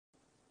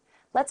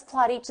Let's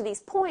plot each of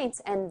these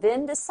points and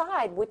then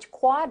decide which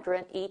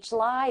quadrant each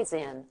lies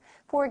in.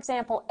 For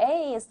example,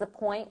 A is the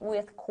point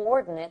with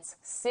coordinates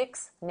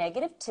 6,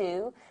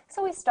 -2.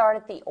 So we start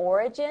at the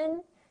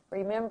origin.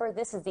 Remember,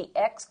 this is the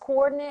x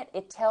coordinate.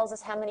 It tells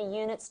us how many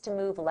units to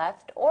move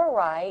left or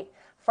right.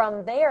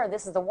 From there,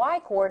 this is the y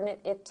coordinate.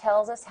 It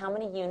tells us how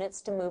many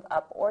units to move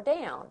up or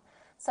down.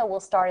 So we'll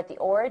start at the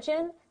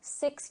origin,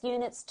 6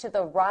 units to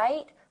the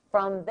right.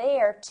 From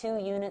there, 2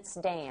 units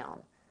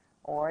down.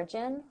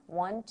 Origin,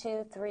 1,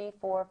 2, 3,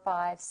 4,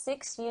 5,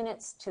 6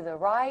 units to the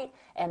right,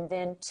 and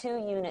then 2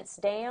 units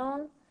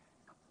down.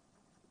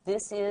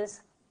 This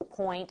is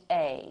point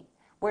A.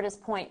 Where does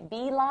point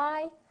B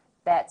lie?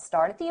 That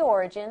start at the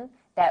origin.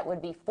 That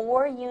would be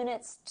 4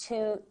 units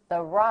to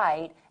the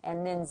right,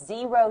 and then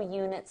 0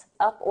 units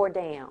up or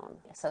down.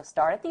 So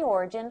start at the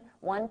origin,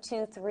 1,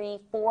 2, 3,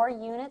 4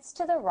 units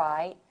to the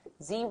right,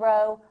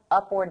 0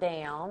 up or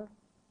down.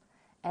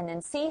 And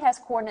then C has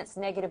coordinates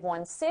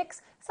 -1,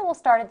 6, so we'll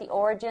start at the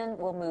origin.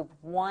 We'll move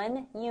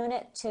 1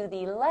 unit to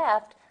the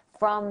left.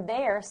 From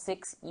there,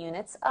 6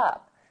 units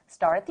up.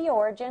 Start at the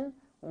origin,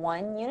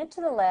 1 unit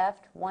to the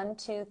left, 1,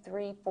 2,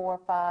 3, 4,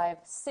 5,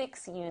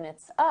 6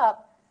 units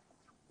up.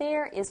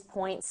 There is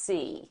point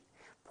C.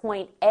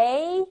 Point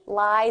A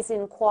lies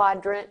in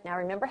quadrant. Now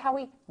remember how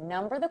we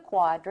number the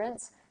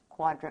quadrants.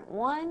 Quadrant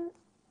 1,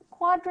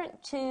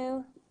 quadrant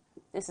 2,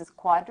 this is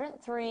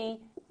quadrant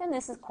 3, and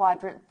this is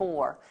quadrant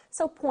 4.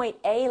 So point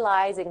A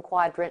lies in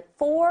quadrant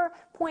 4,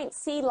 point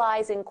C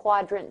lies in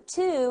quadrant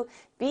 2,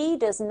 B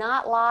does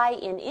not lie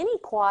in any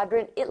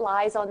quadrant, it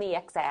lies on the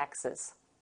x-axis.